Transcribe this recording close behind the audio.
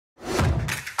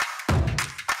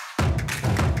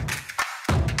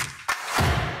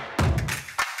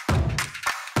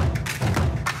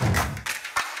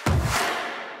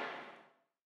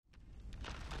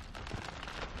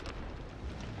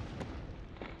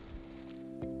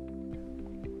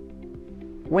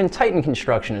When Titan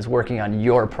Construction is working on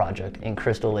your project in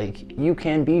Crystal Lake, you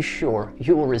can be sure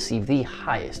you will receive the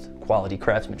highest quality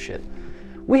craftsmanship.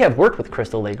 We have worked with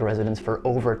Crystal Lake residents for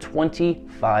over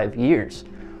 25 years,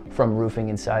 from roofing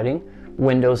and siding,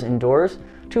 windows and doors,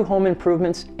 to home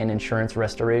improvements and insurance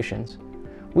restorations.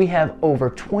 We have over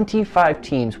 25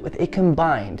 teams with a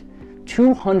combined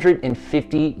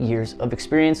 250 years of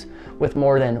experience with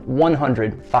more than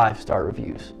 100 5-star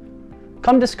reviews.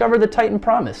 Come discover the Titan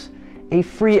Promise, a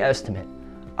free estimate,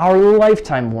 our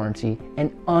lifetime warranty,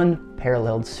 and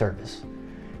unparalleled service.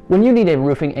 When you need a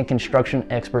roofing and construction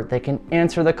expert that can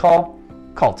answer the call,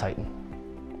 call Titan.